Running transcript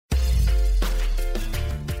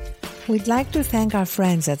We'd like to thank our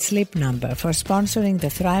friends at Sleep Number for sponsoring the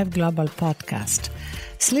Thrive Global podcast.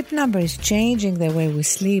 Sleep Number is changing the way we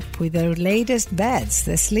sleep with their latest beds,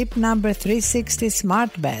 the Sleep Number 360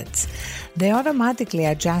 smart beds. They automatically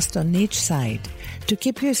adjust on each side to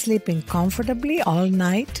keep you sleeping comfortably all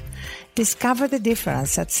night. Discover the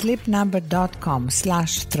difference at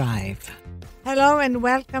sleepnumber.com/thrive. Hello and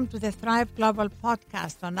welcome to the Thrive Global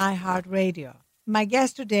podcast on iHeartRadio. My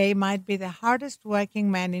guest today might be the hardest working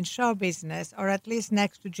man in show business, or at least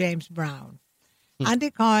next to James Brown. Andy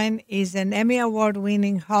Cohen is an Emmy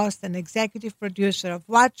Award-winning host and executive producer of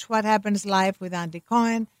Watch What Happens Live with Andy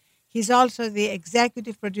Cohen. He's also the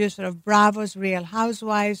executive producer of Bravo's Real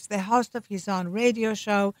Housewives, the host of his own radio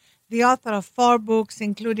show, the author of 4 books,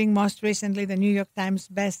 including most recently the New York Times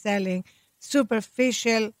best-selling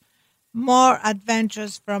Superficial, More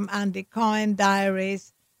Adventures from Andy Cohen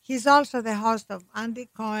Diaries. He's also the host of Andy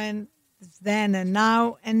Cohen Then and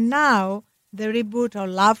Now the reboot of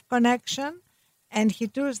Love Connection, and he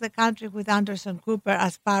tours the country with Anderson Cooper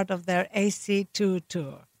as part of their AC2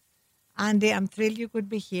 tour. Andy, I'm thrilled you could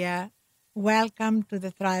be here. Welcome to the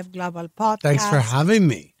Thrive Global podcast. Thanks for having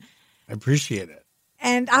me. I appreciate it.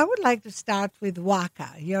 And I would like to start with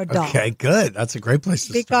Waka, your dog. Okay, good. That's a great place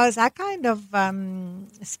to start. Because I kind of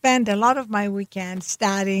spend a lot of my weekends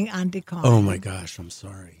studying Andy Cohen. Oh, my gosh. I'm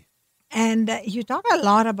sorry. And you talk a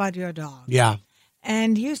lot about your dog. Yeah.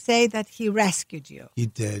 And you say that he rescued you. He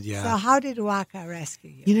did, yeah. So how did Waka rescue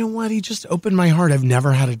you? You know what? He just opened my heart. I've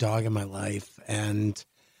never had a dog in my life. And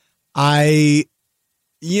it's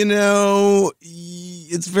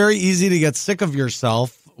very easy to get sick of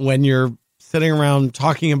yourself when you're sitting around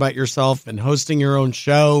talking about yourself and hosting your own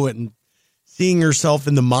show and seeing yourself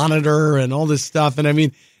in the monitor and all this stuff. And I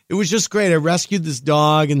mean, it was just great. I rescued this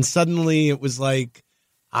dog and suddenly it was like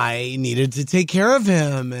I needed to take care of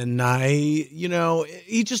him. And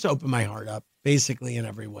he just opened my heart up basically in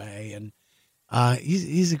every way. And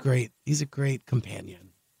he's a great companion.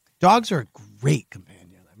 Dogs are a great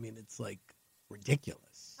companion. I mean, it's like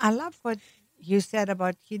ridiculous. I love what you said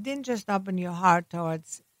about he didn't just open your heart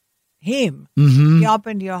towards him. Mm-hmm. He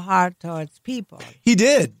opened your heart towards people. He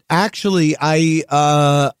did. Actually, I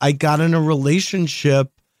got in a relationship,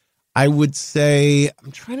 I would say,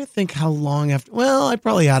 I'm trying to think how long after. Well, I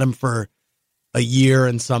probably had him for a year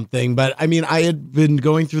and something. But I mean, I had been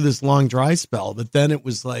going through this long dry spell. But then it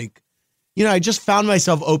was like, I just found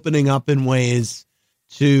myself opening up in ways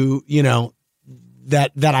to,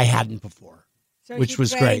 that I hadn't before, so which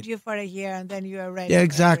was great. He trained you for a year and then you were ready. Yeah, for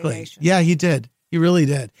exactly. Yeah, he did. He really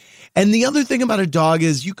did. And the other thing about a dog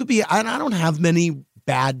is you could be, I don't have many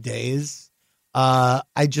bad days. I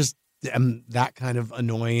just am that kind of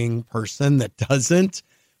annoying person that doesn't.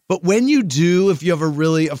 But when you do, if you have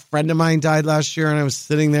a friend of mine died last year and I was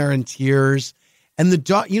sitting there in tears and the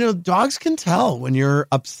dog, dogs can tell when you're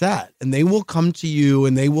upset and they will come to you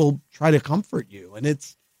and they will try to comfort you. And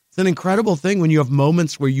it's an incredible thing when you have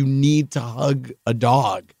moments where you need to hug a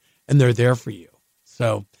dog and they're there for you.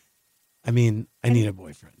 So, I mean, I need a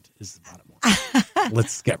boyfriend is the bottom line.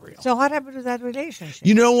 Let's get real. So what happened to that relationship?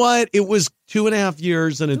 You know what? It was 2.5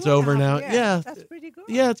 years and it's over now. Years. Yeah. That's pretty good.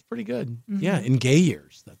 Yeah, it's pretty good. Mm-hmm. Yeah, in gay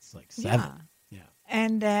years. That's like 7. Yeah.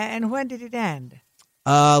 And when did it end?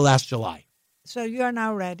 Last July. So you are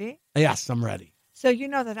now ready? Yes, I'm ready. So you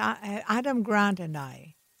know that Adam Grant and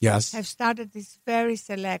I have started this very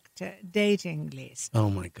select dating list.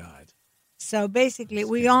 Oh, my God. So basically,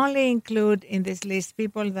 we only include in this list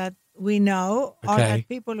people that we know or that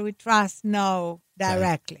people we trust know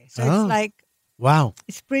directly. So it's like, wow,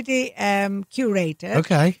 it's pretty curated.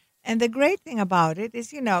 Okay. And the great thing about it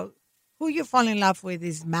is, who you fall in love with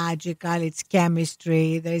is magical. It's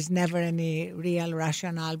chemistry. There's never any real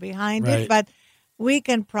rationale behind it. But we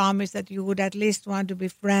can promise that you would at least want to be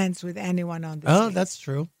friends with anyone on this list. Oh, that's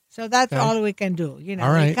true. So that's all we can do. We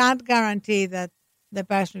can't guarantee that the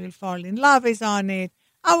person will fall in love is on it.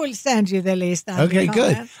 I will send you the list. Okay,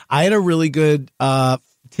 good. I had a really good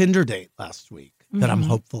Tinder date last week that I'm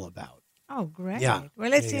hopeful about. Oh, great. Yeah.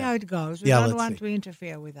 Well, let's see how it goes. We don't want to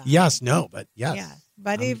interfere with that. Yes, no, but yes. Yeah.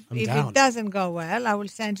 But if it doesn't go well, I will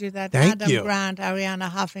send you that Adam Grant, Ariana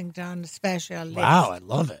Huffington special list. Wow, I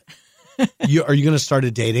love it. Are you going to start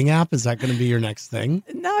a dating app? Is that going to be your next thing?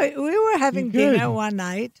 No, we were having dinner one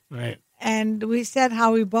night. Right. And we said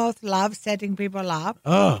how we both love setting people up.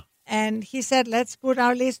 Oh. And he said, let's put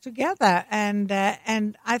our list together. And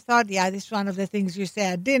I thought, this is one of the things you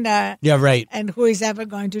say at dinner. Yeah, right. And who is ever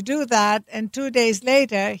going to do that? And 2 days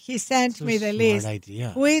later, he sent me the list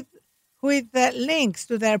with the links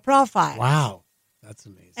to their profile. Wow. That's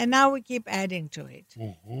amazing. And now we keep adding to it.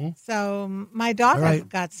 Mm-hmm. So my daughter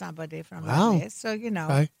got somebody from that list. So,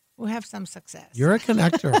 we have some success. You're a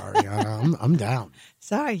connector, Ariana. I'm down.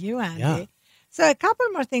 So are you, Andy. Yeah. So a couple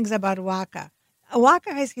more things about Waka.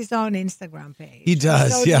 Waka has his own Instagram page. He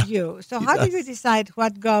does, So yeah. do you. So He how do does. you decide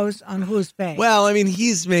what goes on whose page? Well, I mean,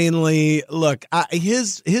 he's mainly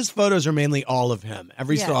his photos are mainly all of him.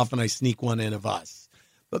 Every so Yes. often, I sneak one in of us,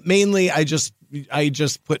 but mainly I just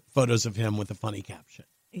put photos of him with a funny caption.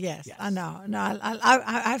 yes, Yes. I know. No,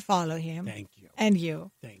 I follow him. Thank you. And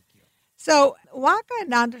you. Thank you. So Waka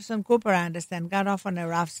and Cooper Anderson got off on a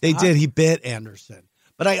rough start. They did. He bit Anderson,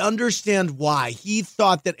 but I understand why. He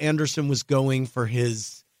thought that Anderson was going for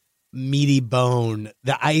his meaty bone.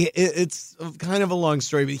 It's kind of a long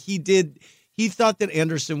story, but he thought that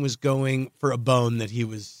Anderson was going for a bone that he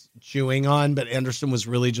was chewing on, but Anderson was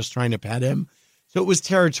really just trying to pet him. So it was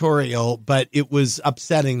territorial, but it was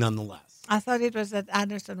upsetting nonetheless. I thought it was that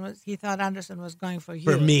he thought Anderson was going for you.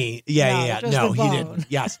 For me. Yeah. it was No, the he bone. didn't.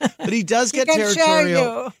 Yes. But he does get can share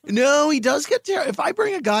territorial. No, he does get if I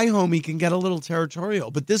bring a guy home, he can get a little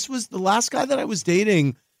territorial. But this was the last guy that I was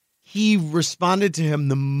dating. He responded to him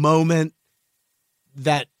the moment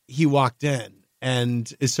that he walked in.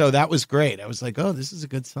 And so that was great. I was like, oh, this is a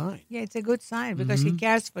good sign. Yeah, it's a good sign because he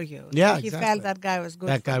cares for you. Yeah, He exactly. felt that guy was good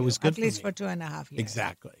That for guy you, was good at for least me. for 2.5 years.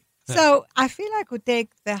 Exactly. So I feel I could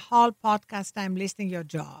take the whole podcast time listing your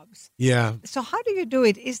jobs. Yeah. So how do you do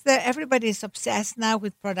it? Is there everybody's obsessed now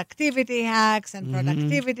with productivity hacks and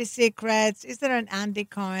productivity secrets? Is there an Andy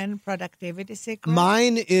Cohen productivity secret?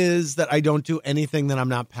 Mine is that I don't do anything that I'm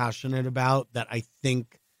not passionate about, that I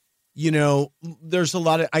think, there's a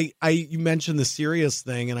lot of, you mentioned the Sirius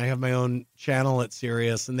thing, and I have my own channel at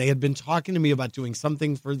Sirius, and they had been talking to me about doing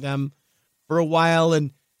something for them for a while.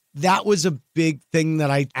 And that was a big thing that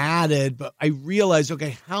I added, but I realized,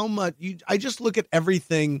 okay, how much I just look at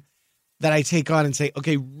everything that I take on and say,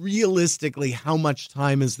 okay, realistically, how much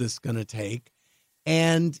time is this going to take?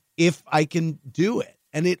 And if I can do it.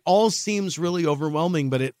 And it all seems really overwhelming,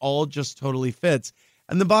 but it all just totally fits.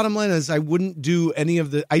 And the bottom line is I don't do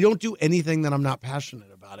anything that I'm not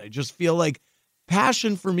passionate about. I just feel like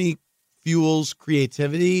passion for me fuels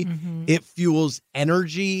creativity. It fuels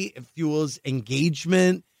energy. It fuels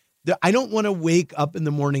engagement. I don't want to wake up in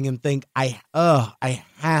the morning and think I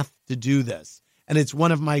have to do this. And it's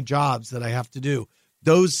one of my jobs that I have to do.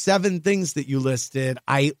 Those 7 things that you listed,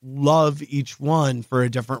 I love each one for a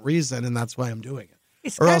different reason. And that's why I'm doing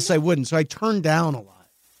it. Or else I wouldn't. So I turn down a lot.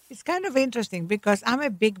 It's kind of interesting because I'm a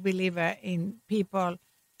big believer in people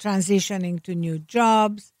transitioning to new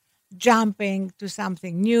jobs, jumping to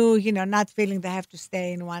something new, not feeling they have to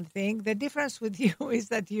stay in one thing. The difference with you is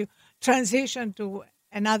that you transition to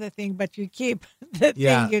another thing, but you keep the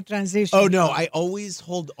thing you transition. Oh, no, to. I always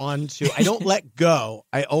hold on to. I don't let go.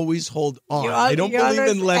 I always hold on. I don't you believe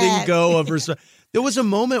always in letting add. go of. There was a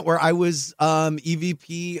moment where I was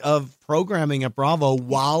EVP of programming at Bravo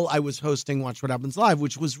while I was hosting Watch What Happens Live,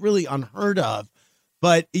 which was really unheard of.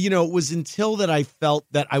 But, it was until that I felt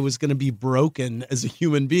that I was going to be broken as a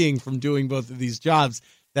human being from doing both of these jobs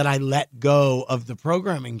that I let go of the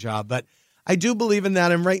programming job. But I do believe in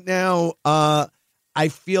that. And right now, I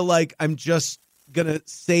feel like I'm just going to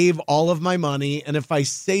save all of my money. And if I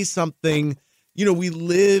say something, we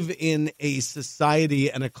live in a society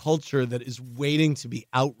and a culture that is waiting to be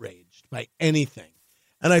outraged by anything.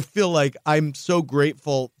 And I feel like I'm so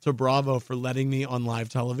grateful to Bravo for letting me on live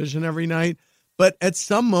television every night. But at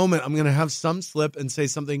some moment, I'm going to have some slip and say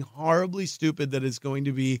something horribly stupid that is going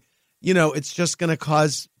to be, it's just going to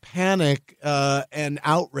cause panic and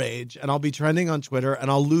outrage. And I'll be trending on Twitter and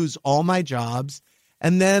I'll lose all my jobs.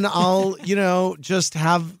 And then I'll, just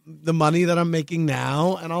have the money that I'm making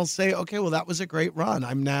now. And I'll say, okay, well, that was a great run.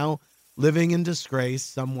 I'm now living in disgrace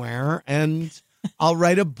somewhere. And I'll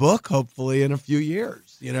write a book, hopefully, in a few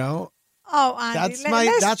years, Oh, Andy, That's let's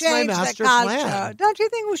my change master the culture. plan. Don't you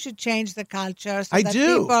think we should change the culture so I that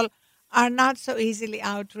do. people are not so easily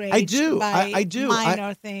outraged I do. by I do.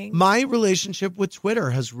 minor things? My relationship with Twitter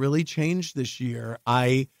has really changed this year.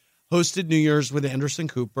 I hosted New Year's with Anderson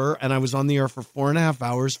Cooper, and I was on the air for 4.5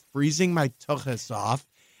 hours, freezing my tuchus off,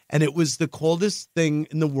 and it was the coldest thing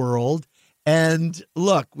in the world. And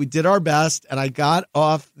look, we did our best, and I got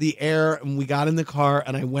off the air, and we got in the car,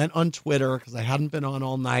 and I went on Twitter because I hadn't been on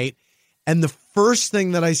all night. And the first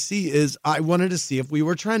thing that I see is I wanted to see if we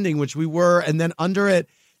were trending, which we were, and then under it,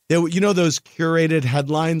 there, those curated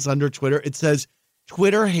headlines under Twitter, it says,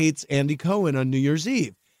 Twitter hates Andy Cohen on New Year's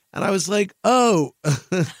Eve. And I was like, oh,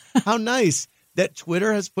 how nice that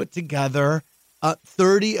Twitter has put together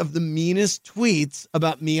 30 of the meanest tweets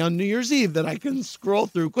about me on New Year's Eve that I can scroll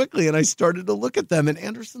through quickly. And I started to look at them. And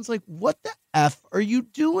Anderson's like, what the F are you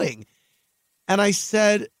doing? And I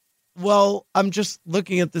said, well, I'm just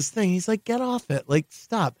looking at this thing. He's like, get off it. Like,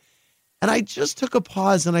 stop. And I just took a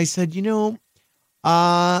pause and I said,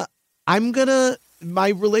 my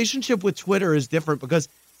relationship with Twitter is different because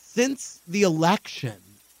since the election,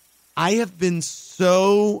 I have been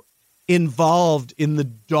so involved in the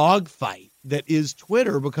dogfight that is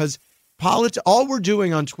Twitter because all we're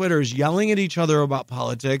doing on Twitter is yelling at each other about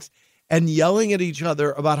politics and yelling at each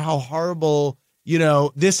other about how horrible,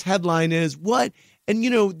 this headline is. What? And,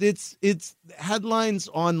 it's headlines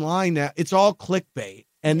online now. It's all clickbait.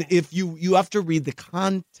 And if you have to read the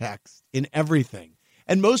context in everything.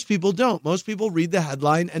 And most people don't. Most people read the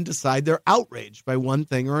headline and decide they're outraged by one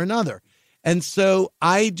thing or another. And so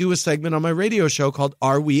I do a segment on my radio show called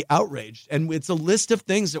Are We Outraged? And it's a list of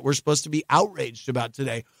things that we're supposed to be outraged about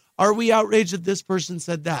today. Are we outraged that this person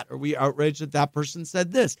said that? Are we outraged that that person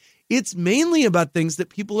said this? It's mainly about things that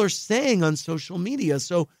people are saying on social media.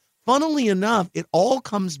 So funnily enough, it all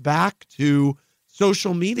comes back to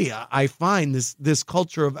social media. I find this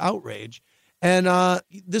culture of outrage. And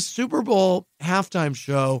this Super Bowl halftime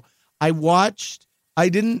show, I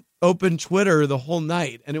didn't open Twitter the whole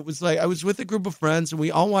night. And it was like I was with a group of friends and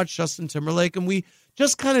we all watched Justin Timberlake and we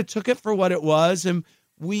just kind of took it for what it was. And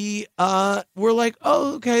we were like,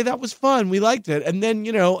 oh, okay, that was fun. We liked it. And then,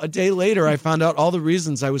 a day later, I found out all the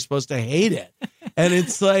reasons I was supposed to hate it. And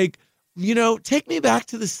it's like, take me back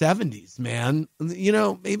to the 70s, man.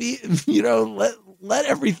 Maybe, let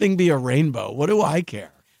everything be a rainbow. What do I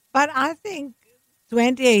care? But I think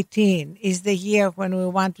 2018 is the year when we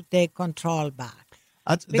want to take control back.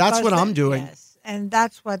 That's what I'm doing. Yes, and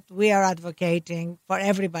that's what we are advocating for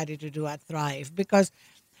everybody to do at Thrive. Because,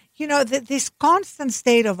 this constant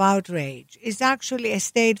state of outrage is actually a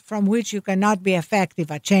state from which you cannot be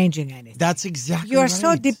effective at changing anything. That's exactly You are right.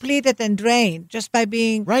 so depleted and drained just by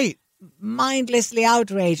being right. mindlessly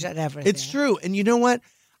outraged at everything. It's true. And you know what?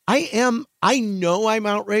 I know I'm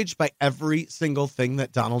outraged by every single thing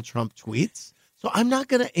that Donald Trump tweets. So I'm not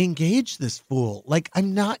going to engage this fool. Like,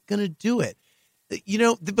 I'm not going to do it,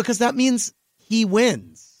 because that means he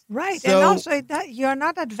wins. Right. So, and also you're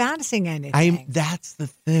not advancing anything. That's the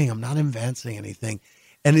thing. I'm not advancing anything.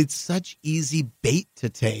 And it's such easy bait to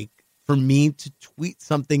take for me to tweet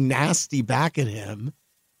something nasty back at him.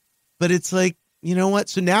 But it's like, you know what?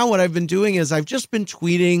 So now what I've been doing is I've just been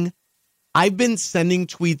tweeting. I've been sending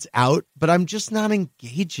tweets out, but I'm just not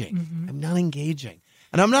engaging. Mm-hmm. I'm not engaging.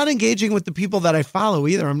 And I'm not engaging with the people that I follow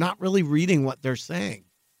either. I'm not really reading what they're saying.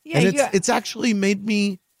 Yeah, and it's actually made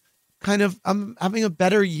me I'm having a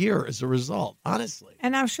better year as a result, honestly.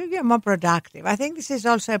 And I'm sure you're more productive. I think this is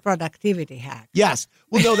also a productivity hack. Yes.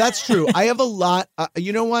 Well, no, that's true. I have a lot.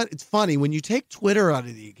 You know what? It's funny. When you take Twitter out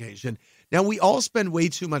of the equation, now we all spend way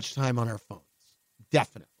too much time on our phones.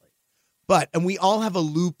 Definitely. And we all have a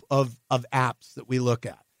loop of apps that we look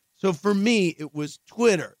at. So for me, it was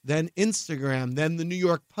Twitter, then Instagram, then the New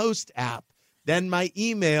York Post app, then my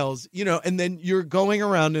emails, and then you're going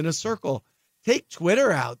around in a circle. Take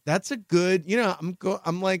Twitter out. That's a good,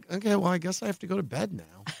 I'm like, okay, well, I guess I have to go to bed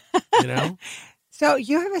now, So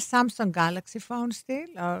you have a Samsung Galaxy phone still?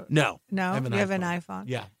 Or No. No, I have you have an iPhone?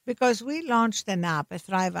 Yeah. Because we launched an app, a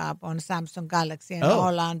Thrive app on Samsung Galaxy and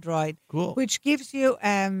all Android, cool. Which gives you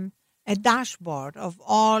a dashboard of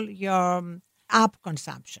all your app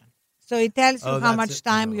consumption. So it tells you how much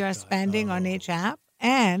time you are spending on each app,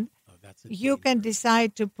 and you can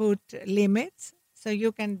decide to put limits. So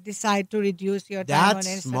you can decide to reduce your time on Instagram.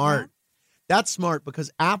 That's smart. That's smart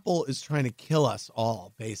because Apple is trying to kill us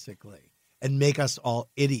all, basically, and make us all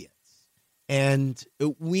idiots. And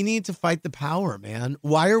we need to fight the power, man.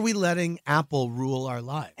 Why are we letting Apple rule our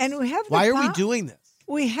lives? And we have Why are we doing this?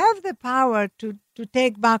 We have the power to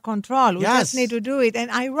take back control. We just need to do it.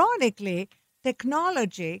 And ironically,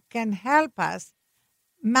 technology can help us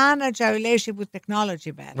manage our relationship with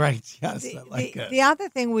technology better. Right. Yes. I like it. The other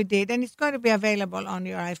thing we did, and it's going to be available on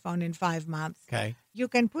your iPhone in 5 months. Okay. You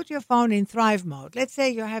can put your phone in Thrive mode. Let's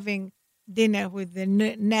say you're having dinner with the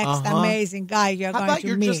next amazing guy you're going to meet. How about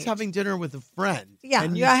you're just having dinner with a friend? Yeah,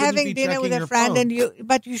 and you're having dinner with a friend, phone.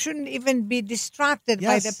 but you shouldn't even be distracted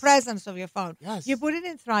by the presence of your phone. Yes. You put it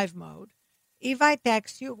in Thrive mode. If I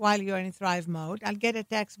text you while you're in Thrive mode, I'll get a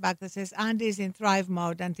text back that says, Andy's in Thrive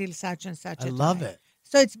mode until such and such a time. I love it.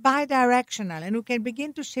 So it's bi-directional, and we can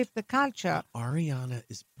begin to shift the culture. Ariana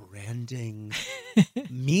is branding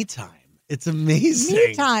me time. It's amazing.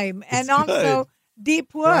 Me time, and also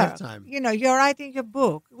deep work. Time. You're writing your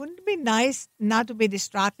book. Wouldn't it be nice not to be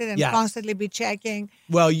distracted and constantly be checking?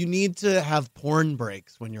 Well, you need to have porn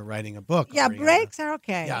breaks when you're writing a book. Yeah, Ariana. breaks are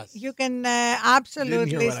okay. Yes. You can absolutely. You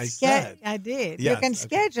didn't hear what I said. I did. Yes, you can okay.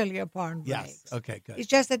 schedule your porn breaks. Yes. Okay, good. It's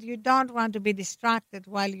just that you don't want to be distracted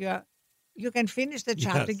while you're you can finish the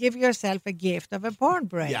chapter, Yes. give yourself a gift of a porn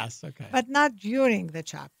break. Yes, okay. But not during the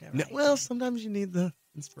chapter. No, Right? well, sometimes you need the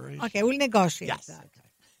inspiration. Okay, we'll negotiate Yes, that. okay.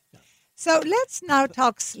 Yes. So let's now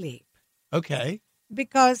talk sleep. Okay.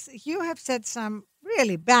 Because you have said some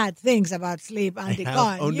really bad things about sleep, Andy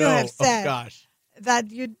Cohen. Oh, You no. have said gosh. that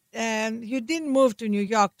you didn't move to New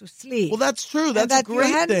York to sleep. Well, that's true. and That's that a great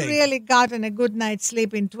you hadn't thing. really gotten a good night's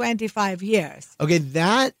sleep in 25 years. Okay,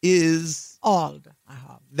 that is Old, I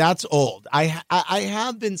hope. That's old. I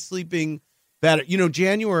have been sleeping better.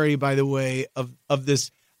 January, by the way, of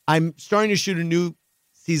this, I'm starting to shoot a new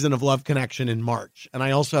season of Love Connection in March, and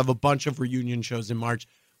I also have a bunch of reunion shows in March.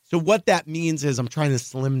 So what that means is I'm trying to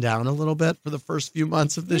slim down a little bit for the first few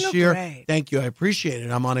months of this year. Great. Thank you. I appreciate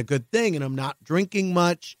it. I'm on a good thing, and I'm not drinking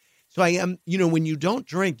much. So I am, when you don't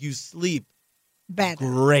drink, you sleep Better.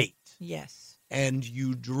 great. Yes. And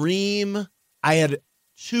you dream. I had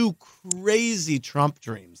 2 crazy Trump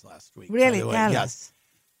dreams last week. Really? By the way. Tell Yes. us.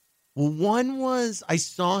 Well, one was I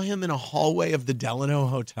saw him in a hallway of the Delano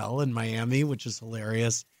Hotel in Miami, which is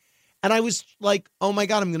hilarious. And I was like, oh my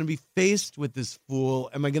God, I'm going to be faced with this fool.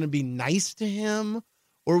 Am I going to be nice to him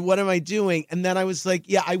or what am I doing? And then I was like,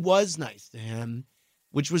 yeah, I was nice to him,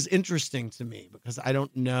 which was interesting to me because I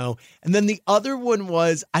don't know. And then the other one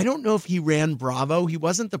was, I don't know if he ran Bravo. He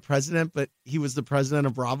wasn't the president, but he was the president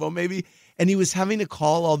of Bravo maybe. And he was having to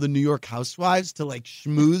call all the New York housewives to like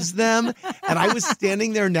schmooze them. And I was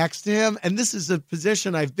standing there next to him. And this is a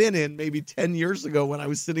position I've been in maybe 10 years ago when I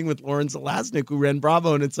was sitting with Lauren Zalaznick, who ran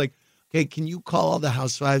Bravo. And it's like, okay, can you call all the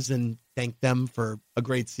housewives and thank them for a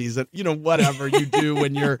great season? Whatever you do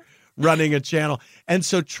when you're running a channel. And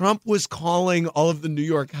so Trump was calling all of the New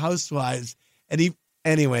York housewives. And he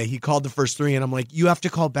called the first 3. And I'm like, you have to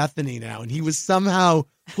call Bethany now. And he was somehow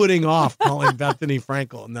putting off calling Bethany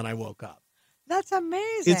Frankel. And then I woke up. That's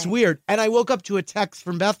amazing. It's weird. And I woke up to a text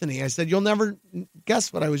from Bethany. I said, you'll never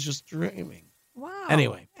guess what I was just dreaming. Wow.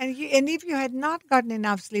 Anyway. And if you had not gotten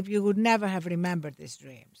enough sleep, you would never have remembered these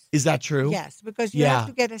dreams. Is that true? Yes, because you have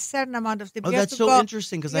to get a certain amount of sleep. Oh, You have that's to so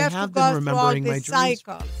interesting because I have been remembering my dreams.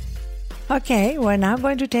 Cycle. Okay, we're now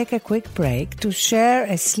going to take a quick break to share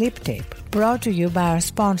a sleep tip brought to you by our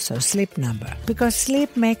sponsor, Sleep Number, because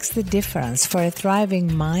sleep makes the difference for a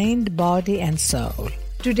thriving mind, body, and soul.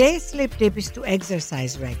 Today's sleep tip is to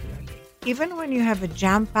exercise regularly. Even when you have a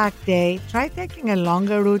jam-packed day, try taking a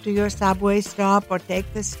longer route to your subway stop or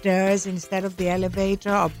take the stairs instead of the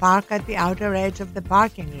elevator or park at the outer edge of the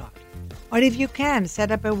parking lot. Or if you can,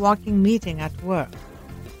 set up a walking meeting at work.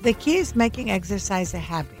 The key is making exercise a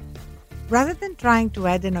habit. Rather than trying to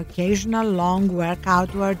add an occasional long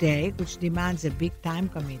workout to our day, which demands a big time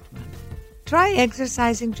commitment, try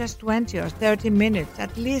exercising just 20 or 30 minutes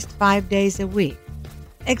at least 5 days a week.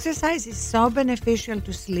 Exercise is so beneficial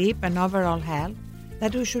to sleep and overall health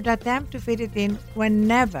that we should attempt to fit it in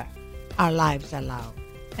whenever our lives allow.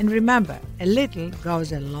 And remember, a little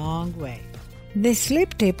goes a long way. This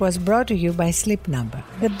sleep tip was brought to you by Sleep Number,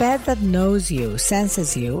 the bed that knows you,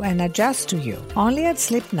 senses you, and adjusts to you. Only at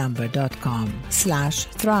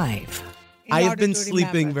sleepnumber.com/thrive. I have been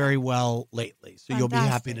sleeping very well lately, so you'll be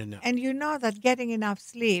happy to know. And you know that getting enough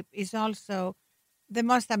sleep is also the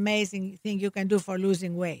most amazing thing you can do for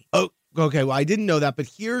losing weight. Oh, okay. Well, I didn't know that, but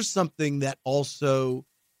here's something that also,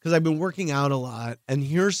 because I've been working out a lot, and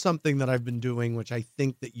here's something that I've been doing, which I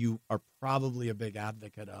think that you are probably a big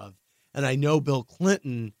advocate of. And I know Bill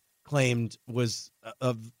Clinton claimed was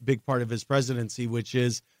a big part of his presidency, which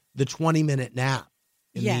is the 20-minute nap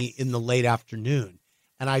in the late afternoon.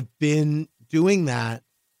 And I've been doing that,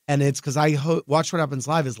 and it's because Watch What Happens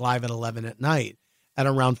Live is live at 11 at night. At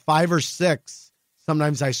around 5 or 6,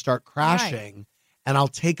 sometimes I start crashing, and I'll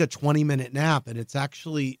take a 20-minute nap, and it's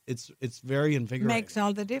actually it's very invigorating. Makes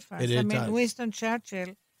all the difference. It does. Winston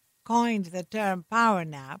Churchill coined the term power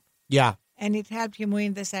nap. Yeah. And it helped him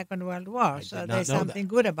win the Second World War. So there's something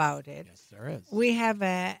good about it. Yes, there is. We have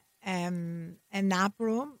a nap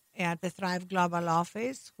room at the Thrive Global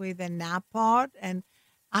office with a nap pod. And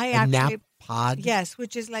nap pod? Yes,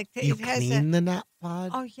 which is like... You clean the nap pod?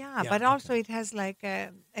 Oh, yeah. But also it has like a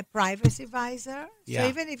privacy visor. So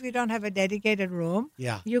even if you don't have a dedicated room,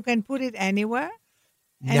 you can put it anywhere.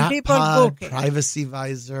 And nap people pod, book it. privacy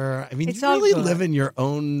visor. I mean, It's you really all good. live in your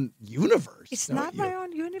own universe. It's not my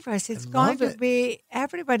own universe. It's I going love to it. be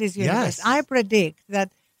everybody's universe. Yes. I predict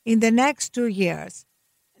that in the next 2 years,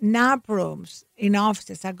 nap rooms in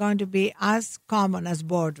offices are going to be as common as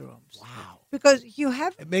boardrooms. Wow. Because you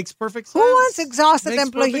have... It makes perfect sense. Who wants exhausted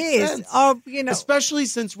Makes perfect employees? sense. Or, Especially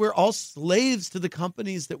since we're all slaves to the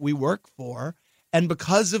companies that we work for. And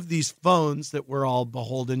because of these phones that we're all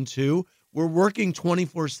beholden to, we're working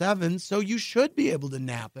 24/7, so you should be able to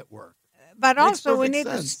nap at work. But Makes also we perfect need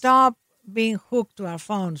to sense. stop being hooked to our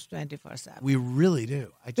phones 24/7. We really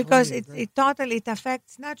do. I Because totally agree. it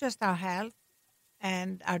affects not just our health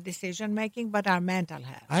and our decision making, but our mental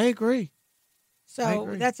health. I agree. So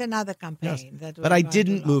agree. that's another Yes. campaign that we're But I going to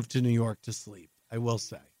didn't launch. move to New York to sleep, I will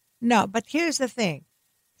say. No, but here's the thing: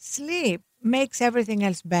 sleep makes everything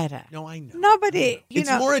else better. No, I know. Nobody, It's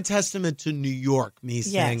more a testament to New York, me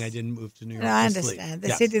saying Yes. I didn't move to New York No, I to sleep. understand the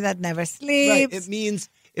Yes. city that never Right. sleeps. It means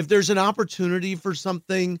if there's an opportunity for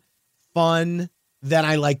something fun, then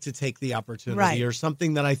I like to take the opportunity, Right. or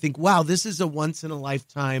something that I think, wow, this is a once in a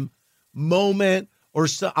lifetime moment. Or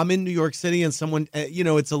so, I'm in New York City and someone,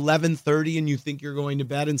 it's 11:30 and you think you're going to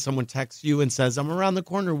bed and someone texts you and says, I'm around the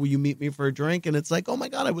corner. Will you meet me for a drink? And it's like, oh my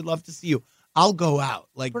God, I would love to see you. I'll go out.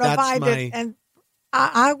 Like that's my. And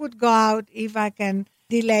I would go out if I can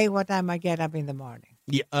delay what time I get up in the morning.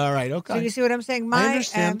 Yeah. All right. So Okay. you see what I'm saying? I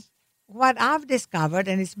understand. What I've discovered,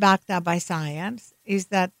 and it's backed up by science, is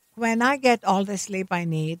that when I get all the sleep I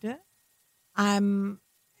need, I'm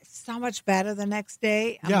so much better the next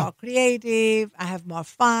day. I'm Yeah. more creative. I have more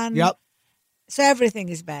fun. Yep. So everything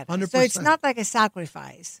is better. 100%. So it's not like a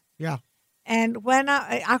sacrifice. Yeah. And when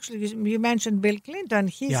you mentioned Bill Clinton,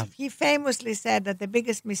 he famously said that the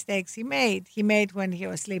biggest mistakes he made when he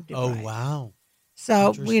was sleep Oh, deprived. wow. So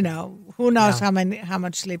Interesting. who knows Yeah. how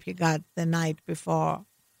much sleep he got the night before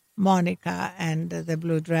Monica and the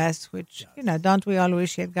blue dress, which don't we all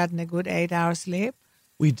wish he had gotten a good 8 hours sleep?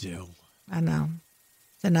 We do. I know.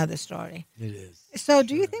 It's another story. It is. So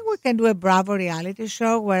do you think we can do a Bravo reality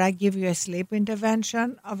show where I give you a sleep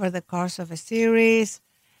intervention over the course of a series?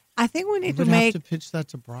 I think we need We to would make have to pitch that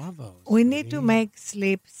to Bravo. we need to sweetie. make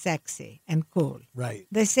sleep sexy and cool. Right.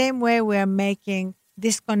 The same way we're making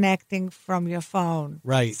disconnecting from your phone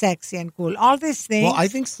Right. sexy and cool. All these things. Well, I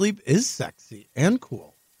think sleep is sexy and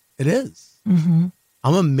cool. It is. Mm-hmm.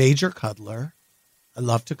 I'm a major cuddler. I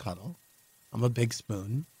love to cuddle. I'm a big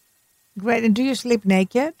spoon. Great. And do you sleep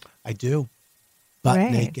naked? I do. Butt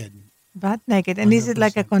Great. naked. Butt naked. And is it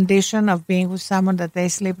like a 100%. condition of being with someone that they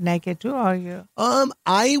sleep naked too, or you?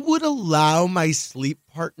 I would allow my sleep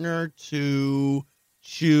partner to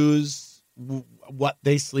choose what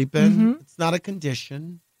they sleep in. Mm-hmm. It's not a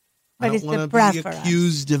condition. But I don't it's the want to be preference.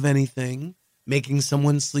 accused of anything, making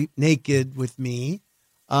someone sleep naked with me.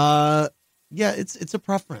 It's a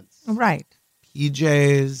preference. Right.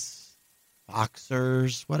 PJs,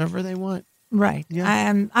 boxers, whatever they want. Right. Yeah.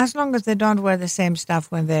 And as long as they don't wear the same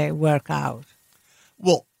stuff when they work out.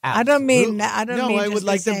 Well, I don't mean- absolutely. I don't No, mean I just would the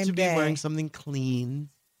like them same to be day. wearing something clean.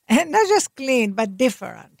 And not just clean, but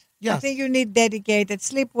different. I Yes. think you need dedicated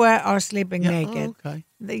sleepwear or sleeping naked. Oh, okay.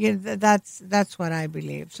 That's what I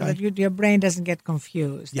believe. So Okay. that your brain doesn't get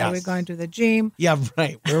confused. Are we Yes. going to the gym Yeah,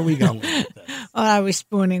 right. Where are we going with this? or are we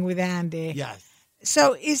spooning with Andy? Yes.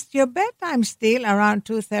 So is your bedtime still around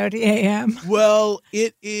 2:30 a.m.? Well,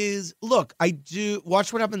 it is. Look, I do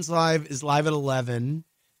Watch What Happens Live is live at 11.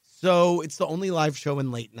 So it's the only live show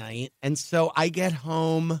in late night. And so I get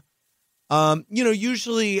home,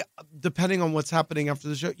 usually depending on what's happening after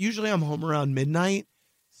the show, usually I'm home around midnight.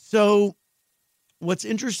 So what's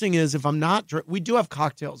interesting is if I'm not, we do have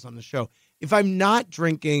cocktails on the show. If I'm not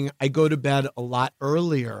drinking, I go to bed a lot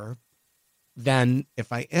earlier than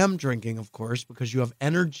if I am drinking, of course, because you have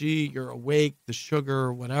energy, you're awake, the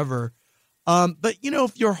sugar, whatever. But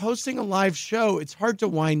if you're hosting a live show, it's hard to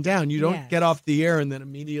wind down. You don't Yes. get off the air and then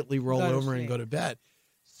immediately roll Go to over and sleep. go to bed.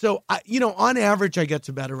 So on average, I get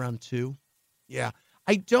to bed around 2. Yeah.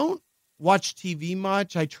 I don't watch TV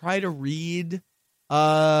much. I try to read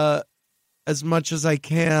as much as I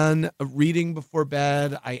can. Reading before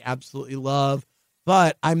bed, I absolutely love.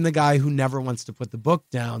 But I'm the guy who never wants to put the book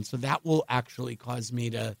down. So that will actually cause me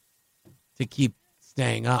to keep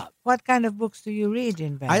staying up. What kind of books do you read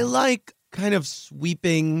in bed? I like kind of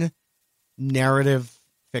sweeping narrative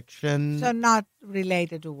fiction. So not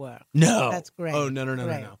related to work. No. That's great. Oh, no.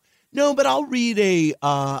 Great. No, but I'll read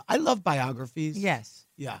I love biographies. Yes.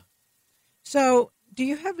 Yeah. So do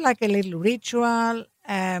you have like a little ritual?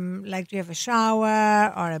 Like do you have a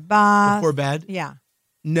shower or a bath? Before bed? Yeah.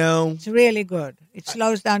 No. It's really good. It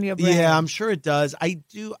slows down your brain. Yeah, I'm sure it does. I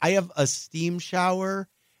have a steam shower,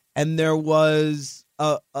 and there was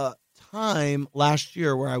a time last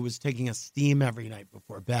year where I was taking a steam every night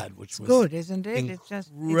before bed, which was good, isn't it? It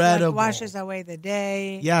incredible. like washes away the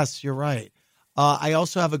day. Yes, you're right. I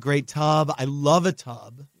also have a great tub. I love a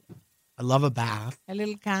tub. I love a bath. A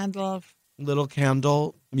little candle. Little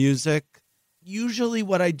candle, music. Usually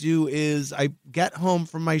what I do is I get home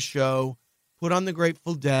from my show, put on the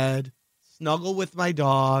Grateful Dead, snuggle with my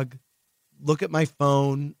dog, look at my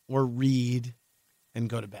phone or read, and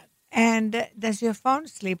go to bed. And does your phone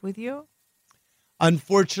sleep with you?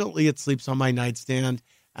 Unfortunately, it sleeps on my nightstand,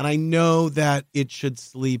 and I know that it should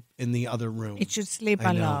sleep in the other room. It should sleep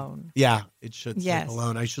I know. alone. Yeah, it should Yes. sleep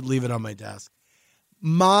alone. I should leave it on my desk.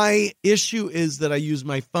 My issue is that I use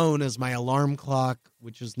my phone as my alarm clock,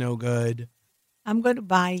 which is no good. I'm going to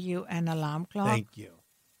buy you an alarm clock. Thank you.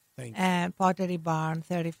 Thank you. And Pottery Barn,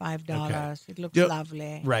 $35. Okay. It looks Do-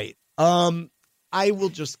 lovely. Right. I will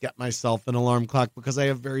just get myself an alarm clock because I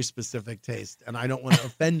have very specific taste, and I don't want to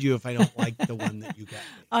offend you if I don't like the one that you get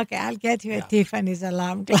me. Okay, I'll get you a Yeah. Tiffany's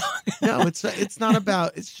alarm clock. No, it's not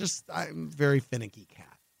about. It's just I'm a very finicky cat.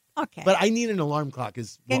 Okay. But I need an alarm clock.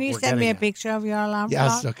 Is Can what you we're send me a getting at. picture of your alarm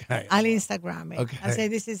Yes. clock? Okay. I'll Instagram it. Okay. I'll say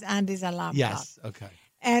this is Andy's alarm clock. Yes. Okay.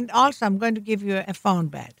 And also, I'm going to give you a phone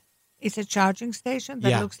bed. It's a charging station that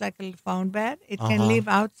Yeah. looks like a little phone bed. It can Uh-huh. live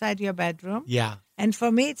outside your bedroom. Yeah. And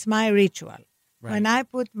for me, it's my ritual. Right. When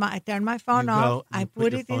I turn my phone You off, go, I you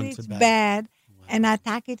put your it in phone its to bed. bed, Wow. and I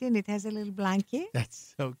tuck it in. It has a little blanket.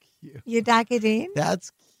 That's so cute. You tuck it in.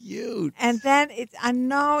 That's cute. And then I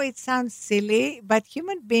know it sounds silly, but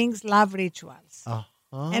human beings love rituals.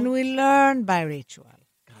 Uh-huh. And we learn by ritual.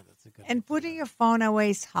 God, that's a good. And putting your phone away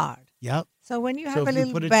is hard. Yep. So when you So have a if you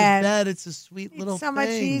little put it bed, to bed, it's a sweet little it's so much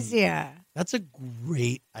thing. easier. That's a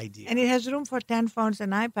great idea. And it has room for 10 phones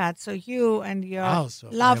and iPads. So you and your Wow, so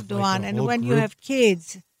if I loved have, like, one, a and whole when you group- have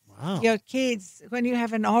kids, Wow. your kids, when you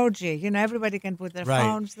have an orgy, everybody can put their Right.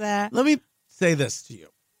 phones there. Let me say this to you.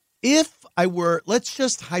 If I were, let's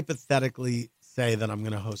just hypothetically say that I'm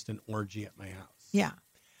going to host an orgy at my house. Yeah.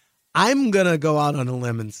 I'm going to go out on a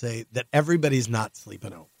limb and say that everybody's not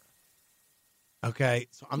sleeping over. Okay?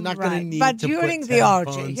 So I'm not going to need But to during put the 10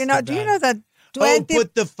 orgy, phones do to you bed. know that Oh, 20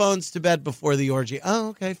 put the phones to bed before the orgy. Oh,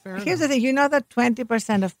 okay, fair Here's the enough. thing, you know that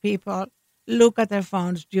 20% of people look at their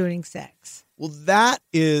phones during sex. Well, that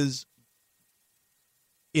is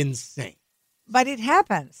insane. But it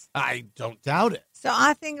happens. I don't doubt it. So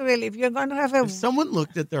I think really if you're going to have a If someone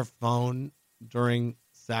looked at their phone during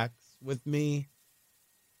sex with me,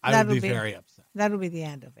 I That would be would be- very upset. that will be the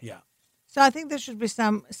end of it. Yeah. So I think there should be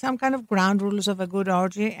some kind of ground rules of a good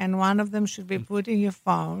orgy, and one of them should be putting your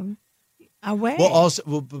phone away.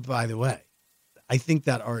 But by the way, I think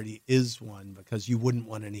that already is one because you wouldn't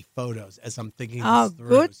want any photos as I'm thinking Oh, this through.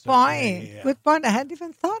 good So, yeah, point. yeah, yeah. Good point. I hadn't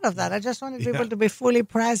even thought of that. I just wanted people Yeah. to be fully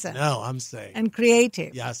present No, I'm saying. and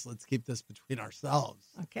creative. Yes, let's keep this between ourselves.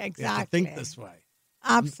 Okay, We exactly. have to think this way.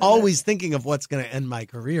 Absolutely. I'm always thinking of what's going to end my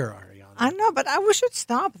career, Ariana. I know, but we should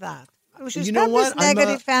stop that. We should You stop know this what? I'm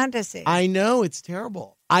negative fantasy. I know it's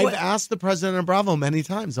terrible. I've What- asked the president of Bravo many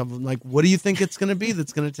times. I'm like, what do you think it's going to be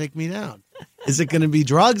that's going to take me down? Is it going to be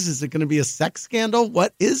drugs? Is it going to be a sex scandal?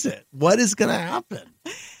 What is it? What is going to happen?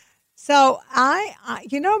 So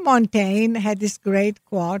Montaigne had this great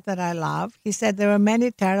quote that I love. He said, there were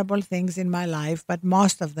many terrible things in my life, but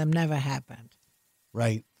most of them never happened.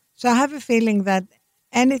 Right. So I have a feeling that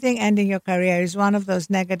anything ending your career is one of those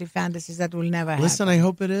negative fantasies that will never Listen, happen. I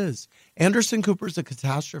hope it is. Anderson Cooper's a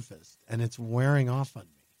catastrophist, and it's wearing off on me.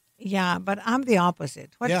 Yeah, but I'm the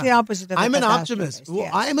opposite. What's Yeah. the opposite of a I'm an catastrophist? optimist. Well,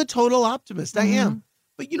 Yes. I am a total optimist. I Mhm. am.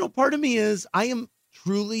 But, part of me is I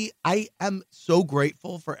am so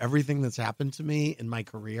grateful for everything that's happened to me in my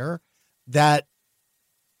career that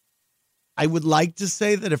I would like to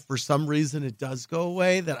say that if for some reason it does go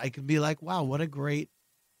away, that I can be like, wow, what a great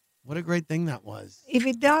thing that was. If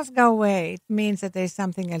it does go away, it means that there's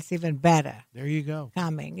something else even better There you go.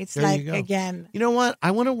 coming. It's There you like, go. again, You know what?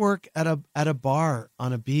 I want to work at a bar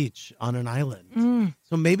on a beach on an island.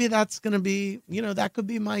 So maybe that's going to be, that could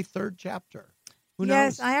be my third chapter. Who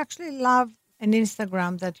yes, knows? I actually love an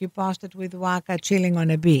Instagram that you posted with Waka chilling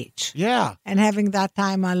on a beach Yeah. and having that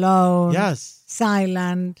time alone, Yes.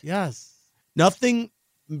 silent. Yes. Nothing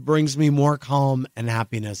brings me more calm and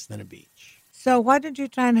happiness than a beach. So why don't you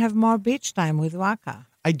try and have more beach time with Waka?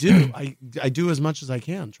 I do. I do as much as I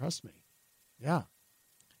can. Trust me. Yeah.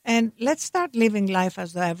 And let's start living life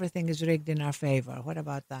as though everything is rigged in our favor. What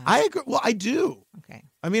about that? I agree. Well, I do. Okay.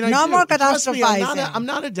 I mean, No I do. more Trust me, catastrophizing. I'm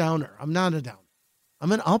not a downer.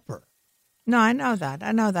 I'm an upper. No, I know that.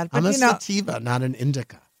 But I'm a sativa, not an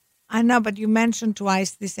indica. I know, but you mentioned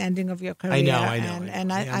twice this ending of your career. I know.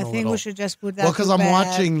 And I am I a think little- we should just put that Well, because to I'm bed.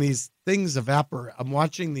 watching these things evaporate. I'm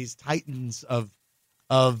watching these titans of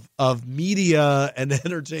media and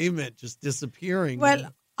entertainment just disappearing.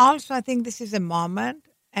 Well, also, I think this is a moment,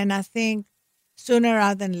 and I think sooner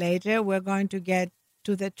rather than later, we're going to get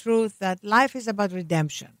to the truth that life is about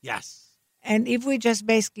redemption. yes. And if we just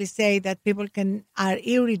basically say that people are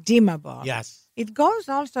irredeemable, Yes. it goes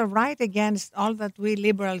also right against all that we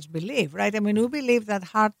liberals believe, right? I mean, we believe that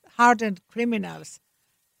hardened criminals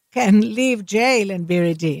can leave jail and be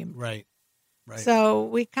redeemed. Right. Right. So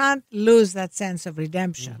we can't lose that sense of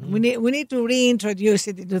redemption. Mhm. We need to reintroduce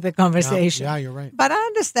it into the conversation. Yeah, you're right. But I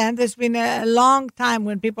understand there's been a long time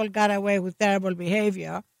when people got away with terrible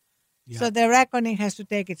behavior. So Yep. the reckoning has to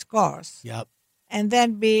take its course Yep. and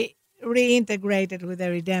then be reintegrated with the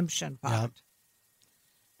redemption part. Yep.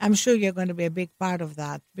 I'm sure you're going to be a big part of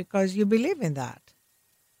that because you believe in that.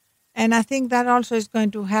 And I think that also is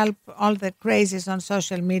going to help all the crazies on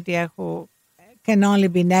social media who can only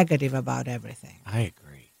be negative about everything. I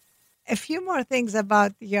agree. A few more things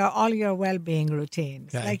about all your well-being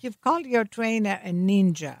routines. Okay. Like you've called your trainer a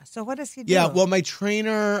ninja. So what does he do? Yeah, well, my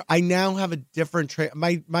trainer, I now have a different trainer.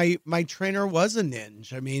 My trainer was a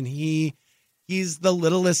ninja. I mean, he's the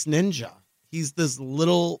littlest ninja. He's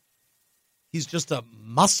he's just a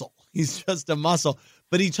muscle. He's just a muscle.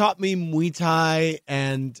 But he taught me Muay Thai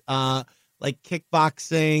and like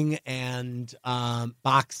kickboxing and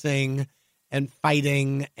boxing and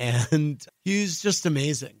fighting, and he's just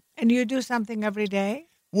amazing. And you do something every day?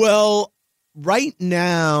 Well, right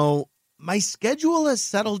now, my schedule has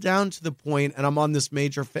settled down to the point, and I'm on this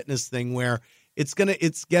major fitness thing where it's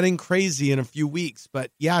getting crazy in a few weeks.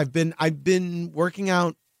 But yeah, I've been working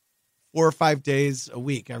out 4 or 5 days a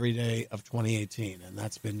week every day of 2018, and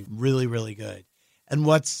that's been really, really good. And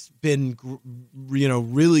what's been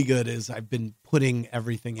really good is I've been putting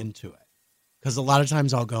everything into it, because a lot of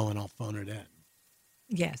times I'll go and I'll phone it in.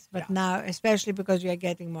 Yes, but now, especially because you're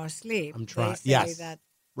getting more sleep, I'm trying. they say Yes. that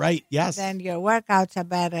Right. Yes. then your workouts are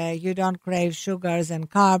better. You don't crave sugars and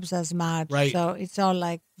carbs as much. Right. So it's all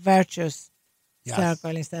like virtuous Yes.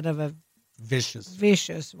 circle instead of a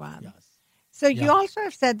vicious one. Yes. So Yeah. you also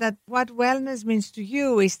have said that what wellness means to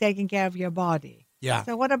you is taking care of your body. Yeah.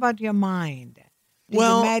 So what about your mind? Do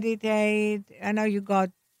Well, you meditate? I know you go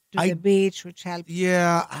to I- the beach, which helps.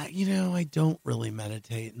 Yeah, I don't really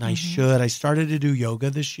meditate, and I Mhm. should. I started to do yoga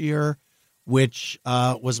this year, which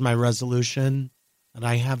was my resolution, and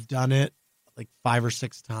I have done it like 5 or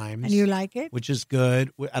 6 times. And you like it? Which is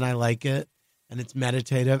good, and I like it, and it's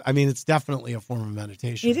meditative. I mean, it's definitely a form of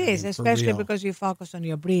meditation. It I is, mean, for especially real. because you focus on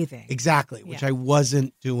your breathing. Exactly, which Yeah. I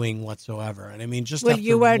wasn't doing whatsoever. And I mean, just Well, after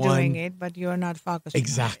you were one- doing it, but you're not focusing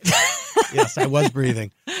Exactly. on it. Yes, I was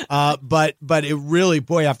breathing. But it really,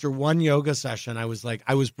 boy, after one yoga session, I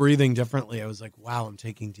was breathing differently. I was like, wow, I'm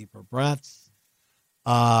taking deeper breaths.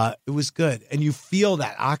 It was good. And you feel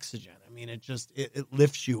that oxygen. I mean, it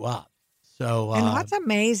lifts you up. So, And what's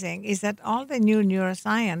amazing is that all the new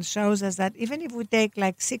neuroscience shows us that even if we take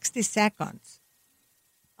like 60 seconds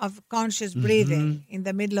of conscious breathing in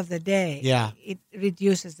the middle of the day, Yeah. it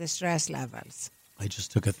reduces the stress levels. I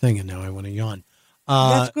just took a thing and now I want to yawn.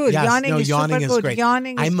 That's good. Yes, Yawning is super good. great.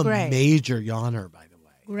 Yawning is I'm a great. major yawner, by the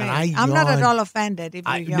way. Great. And I'm not at yawn- all offended if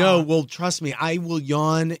you yawn. No, well, trust me, I will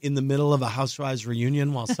yawn in the middle of a Housewives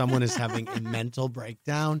reunion while someone is having a mental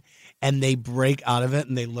breakdown, and they break out of it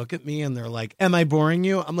and they look at me and they're like, "Am I boring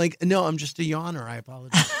you?" I'm like, "No, I'm just a yawner. I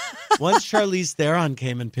apologize." Once Charlize Theron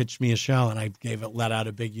came and pitched me a show, and I let out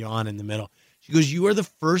a big yawn in the middle. She goes, "You are the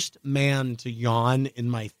first man to yawn in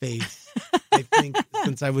my face, I think,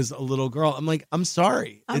 since I was a little girl." I'm like, "I'm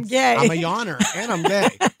sorry. I'm gay. I'm a yawner and I'm gay."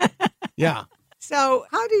 Yeah. So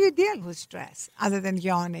how do you deal with stress other than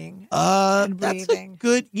yawning and That's a breathing?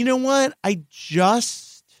 good. You know what? I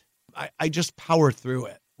just power through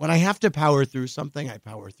it. When I have to power through something, I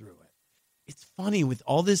power through it. It's funny with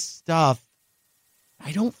all this stuff.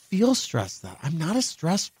 I don't feel stressed. I'm not a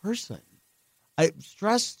stressed person.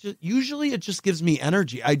 Usually it just gives me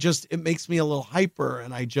energy. It makes me a little hyper,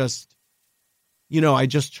 and I just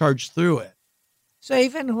charge through it. So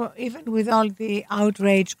even with all the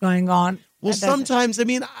outrage going on, Well, that doesn't- sometimes, I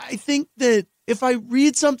mean, I think that if I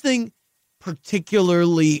read something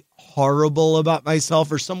particularly horrible about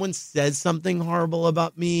myself, or someone says something horrible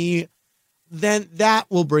about me, then that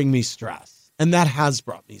will bring me stress. And that has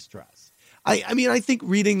brought me stress. I mean, I think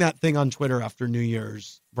reading that thing on Twitter after New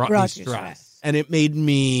Year's brought me you stress. And it made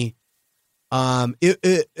me,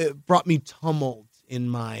 it brought me tumult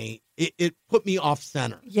in it put me off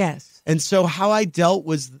center. Yes. And so how I dealt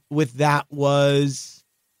with that was,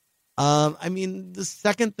 I mean, the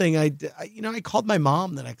second thing I called my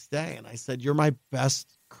mom the next day and I said, "You're my best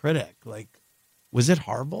critic. Like, was it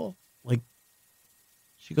horrible?" Like,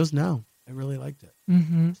 she goes, "No, I really liked it."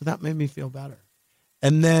 Mm-hmm. So that made me feel better.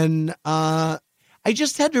 And then I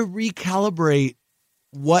just had to recalibrate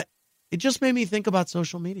it just made me think about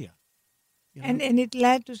social media. You know? And it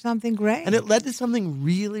led to something great. And it led to something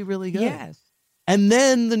really, really good. Yes. And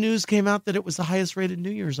then the news came out that it was the highest rated New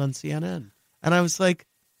Year's on CNN. And I was like,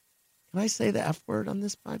 can I say the F word on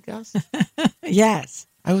this podcast? Yes.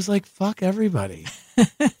 I was like, fuck everybody.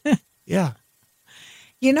 Yeah.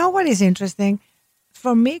 You know what is interesting?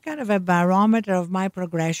 For me, kind of a barometer of my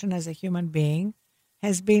progression as a human being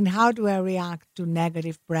has been how do I react to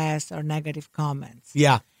negative press or negative comments.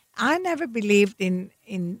 Yeah. I never believed in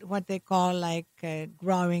what they call like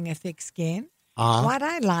growing a thick skin. Uh-huh. What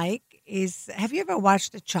I like is, have you ever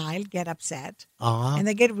watched a child get upset Uh-huh. and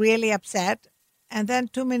they get really upset and then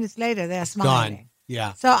 2 minutes later they're smiling? Gone.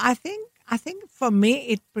 Yeah. So I think for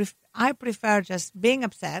me, I prefer just being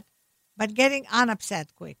upset, but getting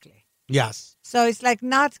unupset quickly. Yes. So it's like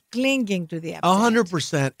not clinging to the upset.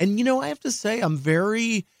 100%. And, I have to say,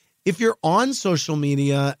 if you're on social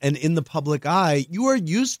media and in the public eye, you are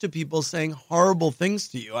used to people saying horrible things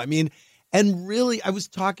to you. I mean, and really, I was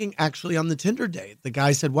talking actually on the Tinder date. The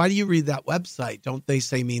guy said, why do you read that website? Don't they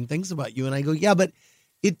say mean things about you? And I go, yeah, but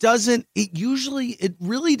it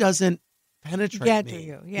really doesn't penetrate Get me. to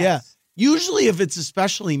you, yes. Yeah. Usually if it's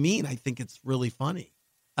especially mean, I think it's really funny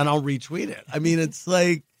and I'll retweet it. I mean, it's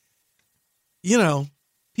like,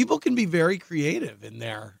 people can be very creative in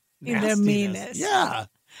their nastiness. meanness. Yeah.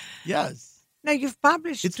 Yes. Now you've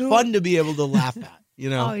published It's two. fun to be able to laugh at,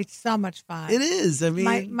 Oh, it's so much fun. It is. I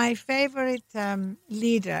mean, my favorite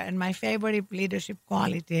leader and my favorite leadership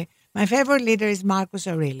quality. My favorite leader is Marcus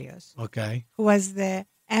Aurelius, okay. who was the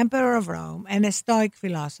emperor of Rome and a Stoic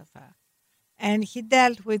philosopher, and he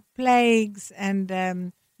dealt with plagues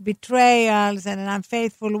and betrayals and an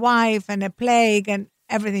unfaithful wife and a plague and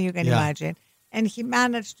everything you can imagine. And he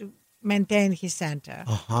managed to maintain his center.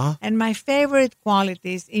 Uh-huh. And my favorite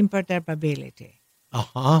quality is imperturbability.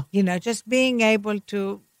 Uh-huh. Just being able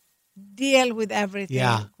to deal with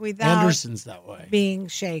everything without Anderson's that way. being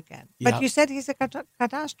shaken. Yeah. But you said he's a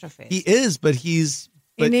catastrophist. He is, but it's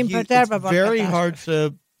imperturbable very hard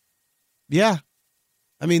catastrophe. to, yeah.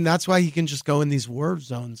 I mean, that's why he can just go in these word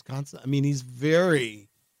zones constantly. I mean, he's very...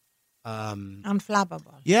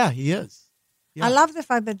 unflappable. Yeah, he is. Yeah. I love the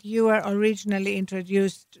fact that you were originally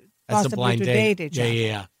introduced As a possibly blind to date. date each Yeah, other.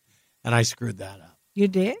 yeah. And I screwed that up. You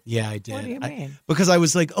did? Yeah, I did. What do you mean? Because I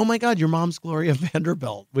was like, oh my God, your mom's Gloria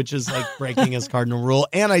Vanderbilt, which is like breaking his cardinal rule.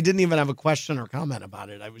 And I didn't even have a question or comment about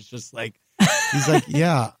it. I was just like, he's like,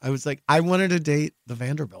 yeah. I was like, I wanted to date the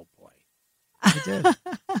Vanderbilt boy. I did.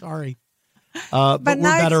 Sorry. But we're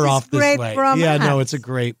now better it's off this great way. romance. Yeah, no, it's a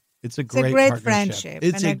great partnership. friendship.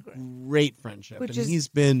 It's and a great friendship. And he's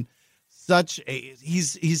been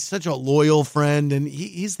he's such a loyal friend and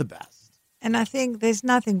he's the best. And I think there's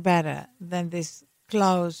nothing better than this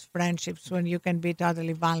close friendships when you can be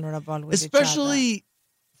totally vulnerable with each other. Especially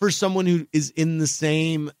for someone who is in the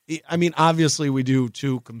same, I mean, obviously we do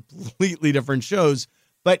two completely different shows,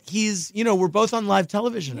 but we're both on live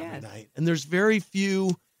television every night. And there's very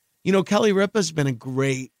few, Kelly Ripa's been a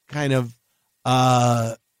great kind of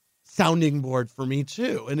sounding board for me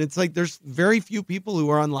too. And it's like, there's very few people who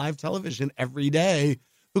are on live television every day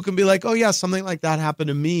who can be like, oh yeah, something like that happened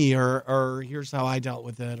to me or here's how I dealt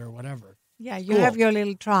with it or whatever. Yeah, you have your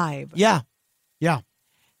little tribe. Yeah. Yeah.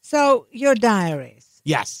 So your diaries.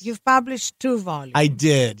 Yes. You've published 2 volumes. I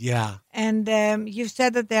did, yeah. And you've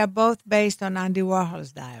said that they are both based on Andy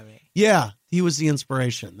Warhol's diary. Yeah, he was the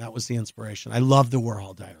inspiration. That was the inspiration. I love the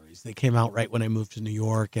Warhol diaries. They came out right when I moved to New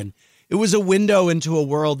York, and it was a window into a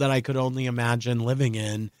world that I could only imagine living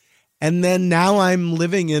in. And then now I'm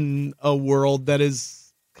living in a world that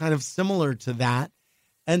is kind of similar to that.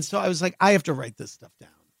 And so I was like, I have to write this stuff down.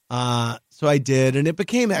 So I did, and it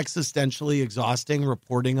became existentially exhausting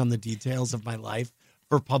reporting on the details of my life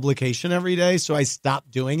for publication every day. So I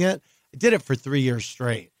stopped doing it. I did it for 3 years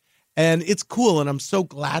straight. And it's cool. And I'm so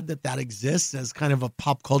glad that exists as kind of a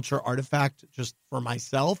pop culture artifact just for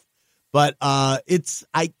myself. But I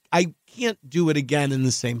can't do it again in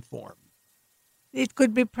the same form. It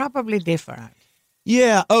could be probably different.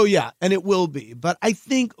 Yeah. Oh, yeah. And it will be. But I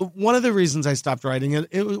think one of the reasons I stopped writing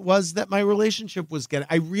it was that my relationship was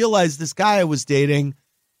I realized this guy I was dating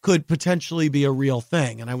could potentially be a real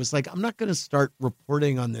thing. And I was like, I'm not going to start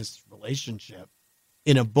reporting on this relationship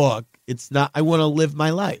in a book. It's not, I want to live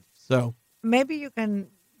my life. So maybe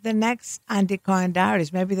the next Andy Cohen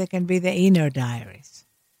diaries, maybe they can be the inner diaries.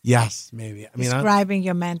 Yes, maybe. I mean, describing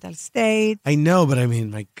your mental state. I know, but I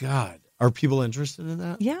mean, my God. Are people interested in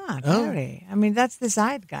that? Yeah, very. I mean, that's the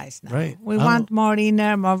zeitgeist now. Right. We want more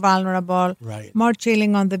inner, more vulnerable, right. More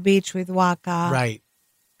chilling on the beach with Waka. Right.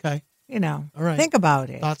 Okay. All right. Think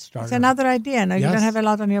about it. Thought starter. It's another idea. No, you don't have a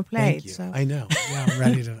lot on your plate. Thank you. So. I know. Yeah, I'm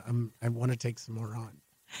ready to. I want to take some more on.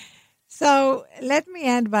 So let me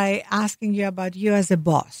end by asking you about you as a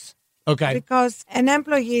boss. Okay. Because an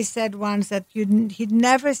employee said once that he'd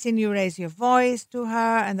never seen you raise your voice to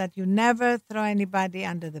her and that you never throw anybody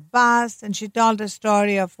under the bus. And she told a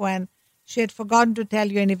story of when she had forgotten to tell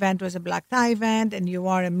you an event was a black tie event and you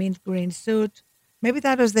wore a mint green suit. Maybe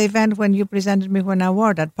that was the event when you presented me when I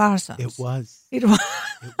wore at Parsons. It was. It was.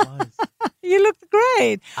 It was. You looked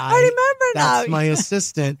great. I remember now. That's my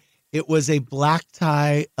assistant. It was a black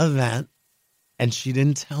tie event, and she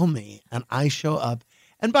didn't tell me, and I show up.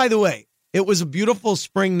 And by the way, it was a beautiful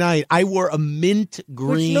spring night. I wore a mint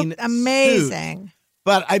green Which looked amazing. suit.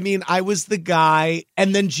 But, I mean, I was the guy,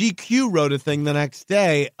 and then GQ wrote a thing the next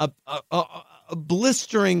day, a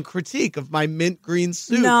blistering critique of my mint green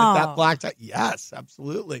suit with that black tie. Yes,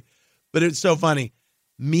 absolutely. But it's so funny.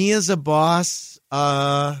 Me as a boss,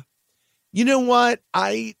 you know what?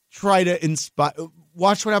 I try to inspire.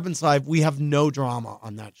 Watch What Happens Live. We have no drama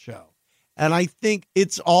on that show. And I think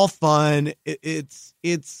it's all fun. It's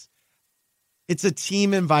a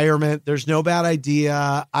team environment. There's no bad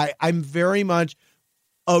idea. I'm very much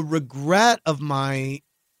a regret of my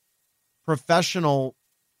professional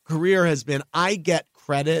career has been I get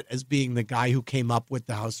credit as being the guy who came up with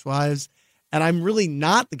the Housewives. And I'm really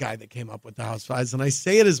not the guy that came up with the Housewives. And I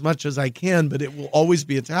say it as much as I can, but it will always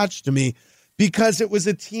be attached to me because it was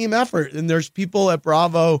a team effort. And there's people at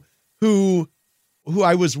Bravo who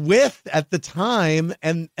I was with at the time.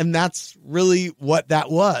 And that's really what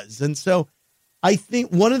that was. And so I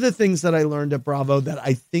think one of the things that I learned at Bravo that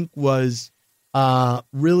I think was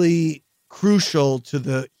really crucial to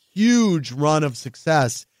the huge run of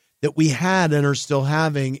success that we had and are still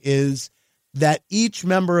having is that each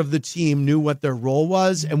member of the team knew what their role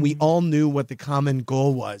was and we all knew what the common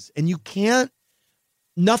goal was. And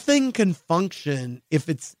nothing can function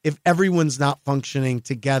if everyone's not functioning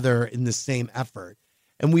together in the same effort.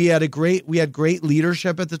 And we had great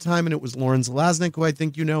leadership at the time, and it was Lauren Zelaznik, who I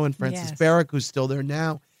think you know, and Francis Barrick, who's still there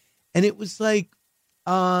now. And it was like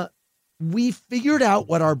we figured out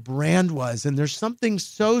what our brand was, and there's something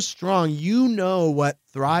so strong. You know what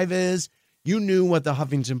Thrive is. You knew what the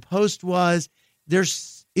Huffington Post was.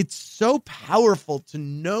 It's so powerful to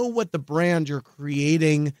know what the brand you're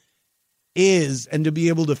creating is and to be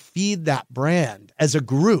able to feed that brand as a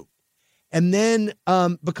group. And then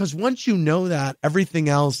because once you know that, everything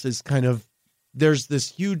else is kind of, there's this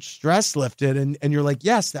huge stress lifted and you're like,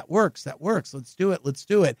 yes, that works. Let's do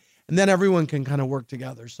it. And then everyone can kind of work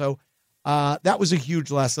together. So that was a huge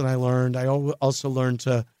lesson I learned. I also learned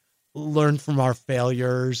to learn from our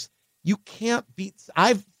failures. You can't beat.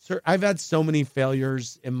 I've had so many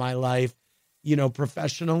failures in my life,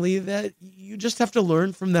 professionally, that you just have to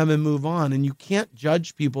learn from them and move on. And you can't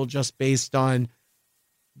judge people just based on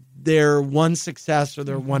their one success or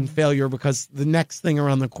their one failure, because the next thing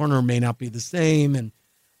around the corner may not be the same. And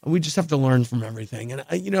we just have to learn from everything.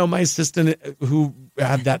 And, my assistant who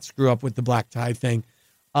had that screw up with the black tie thing,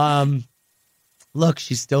 look,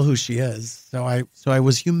 she's still who she is. So I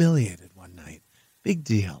was humiliated one night. Big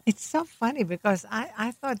deal. It's so funny because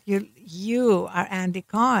I thought you are Andy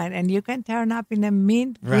Cohen and you can turn up in a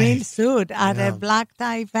mint green suit at a black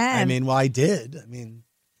tie event. I did.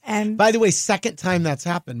 And by the way, second time that's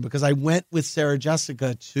happened, because I went with Sarah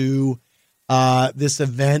Jessica to this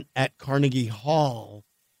event at Carnegie Hall,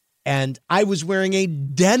 and I was wearing a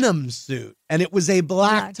denim suit, and it was a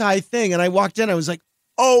black tie thing. And I walked in, I was like,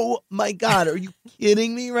 oh my God, are you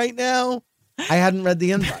kidding me right now? I hadn't read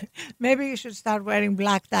the invite. Maybe you should start wearing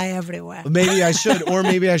black tie everywhere. Maybe I should, or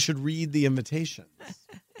maybe I should read the invitations.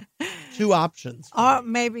 Two options. Or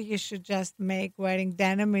maybe you should just make wearing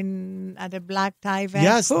denim at a black tie event.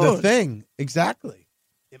 Yes, cool. the thing. Exactly.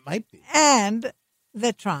 It might be. And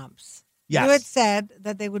the Trumps. Yes. You had said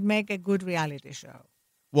that they would make a good reality show.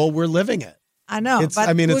 Well, we're living it. I know. It's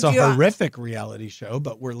a horrific reality show,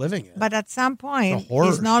 but we're living it. But at some point,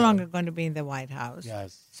 he's no longer going to be in the White House.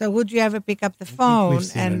 Yes. So would you ever pick up the phone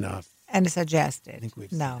and suggest it? I think we've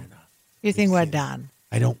seen enough. You think we're done?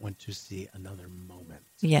 I don't want to see another moment.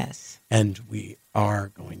 Yes. And we are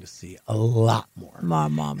going to see a lot more. More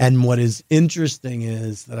moments. And what is interesting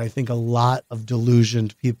is that I think a lot of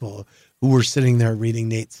delusioned people who were sitting there reading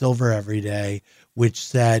Nate Silver every day, which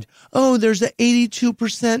said, oh, there's an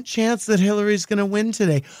 82% chance that Hillary's going to win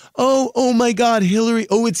today. Oh my God, Hillary.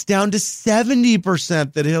 Oh, it's down to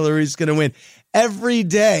 70% that Hillary's going to win. Every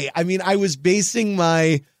day. I was basing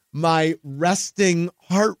my resting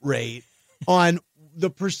heart rate on the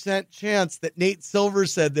percent chance that Nate Silver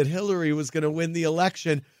said that Hillary was going to win the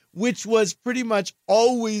election, which was pretty much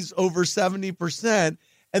always over 70%.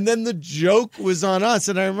 And then the joke was on us.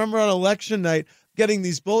 And I remember on election night getting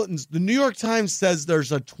these bulletins. The New York Times says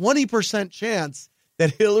there's a 20% chance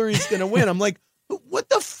that Hillary's going to win. I'm like, what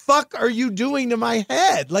the fuck are you doing to my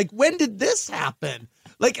head? Like, when did this happen?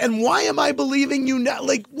 Like, and why am I believing you now?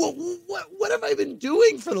 Like, what have I been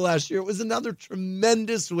doing for the last year? It was another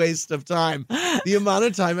tremendous waste of time. The amount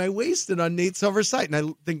of time I wasted on Nate Silver's site. And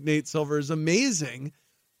I think Nate Silver is amazing,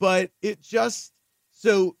 but it just,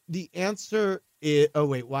 so the answer is,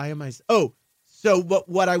 so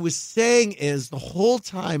what I was saying is the whole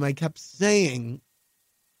time I kept saying,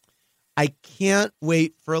 I can't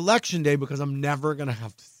wait for election day because I'm never going to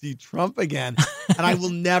have to see Trump again. And I will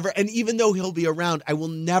never, and even though he'll be around, I will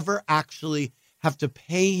never actually have to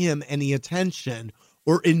pay him any attention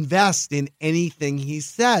or invest in anything he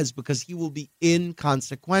says because he will be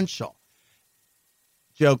inconsequential.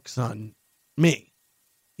 Joke's on me.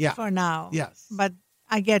 Yeah. For now. Yes. But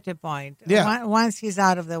I get your point. Yeah. Once he's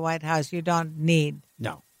out of the White House, you don't need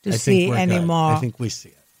to I see think we're anymore. good. I think we see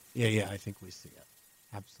it. Yeah, I think we see it.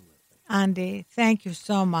 Absolutely. Andy, thank you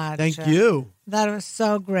so much. Thank you. That was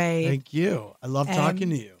so great. Thank you. I love talking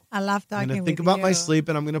to you. I love talking I'm going to with think about you. my sleep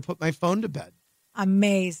and I'm going to put my phone to bed.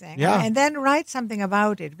 Amazing. Yeah. And then write something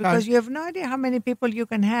about it because you have no idea how many people you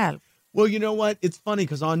can help. Well, you know what? It's funny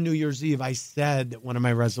because on New Year's Eve, I said that one of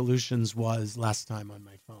my resolutions was last time on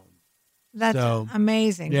my phone. That's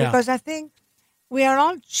amazing yeah. because I think we are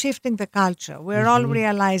all shifting the culture. We're all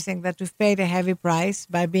realizing that we've paid a heavy price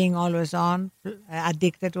by being always on,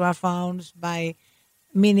 addicted to our phones, by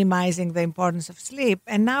minimizing the importance of sleep.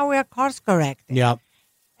 And now we are course correcting. Yeah.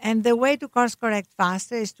 And the way to course correct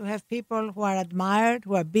faster is to have people who are admired,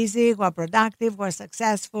 who are busy, who are productive, who are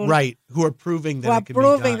successful. Right. Who are proving that it can be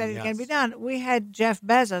done. It can be done. We had Jeff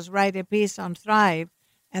Bezos write a piece on Thrive,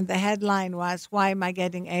 and the headline was, "Why am I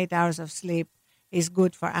getting 8 hours of sleep is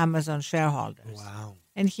good for Amazon shareholders." Wow.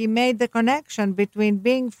 And he made the connection between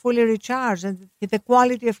being fully recharged and the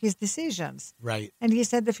quality of his decisions. Right. And he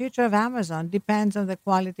said the future of Amazon depends on the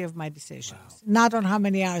quality of my decisions, not on how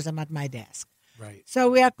many hours I'm at my desk. Right. So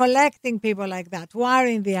we are collecting people like that who are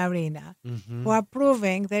in the arena, who are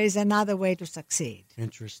proving there is another way to succeed.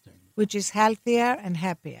 Interesting. Which is healthier and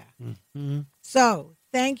happier. So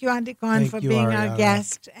thank you, Andy Cohen, for being our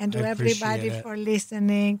guest, and to everybody for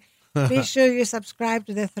listening. Be sure you subscribe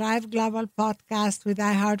to the Thrive Global podcast with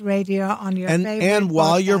iHeartRadio on your favorite and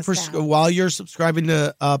while podcast while you're subscribing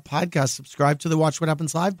to podcast, subscribe to the Watch What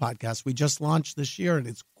Happens Live podcast. We just launched this year, and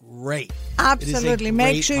it's great. Absolutely.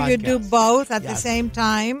 Make sure you do both at the same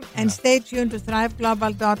time, and stay tuned to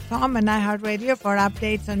thriveglobal.com and iHeartRadio for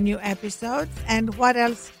updates on new episodes. And what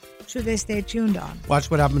else should they stay tuned on? Watch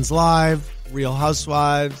What Happens Live, Real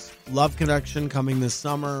Housewives, Love Connection coming this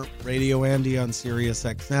summer, Radio Andy on Sirius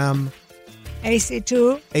XM.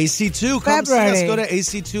 AC2. AC2. Come see us. Go to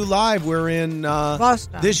AC2 Live. We're in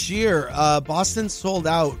Boston. This year. Boston's sold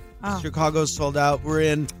out. Chicago's sold out. We're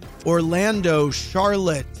in Orlando,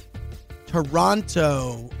 Charlotte,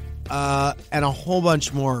 Toronto, and a whole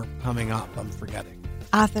bunch more coming up. I'm forgetting.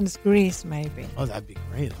 Athens, Greece, maybe. Oh, that'd be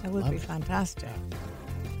great. That would be fantastic.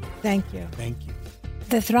 Thank you. Thank you.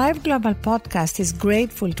 The Thrive Global podcast is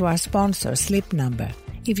grateful to our sponsor, Sleep Number.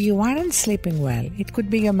 If you aren't sleeping well, it could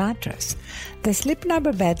be your mattress. The Sleep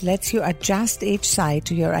Number bed lets you adjust each side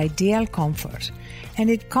to your ideal comfort, and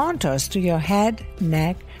it contours to your head,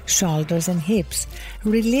 neck, shoulders, and hips,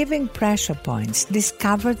 relieving pressure points.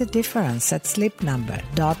 Discover the difference at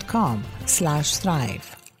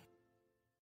sleepnumber.com/thrive.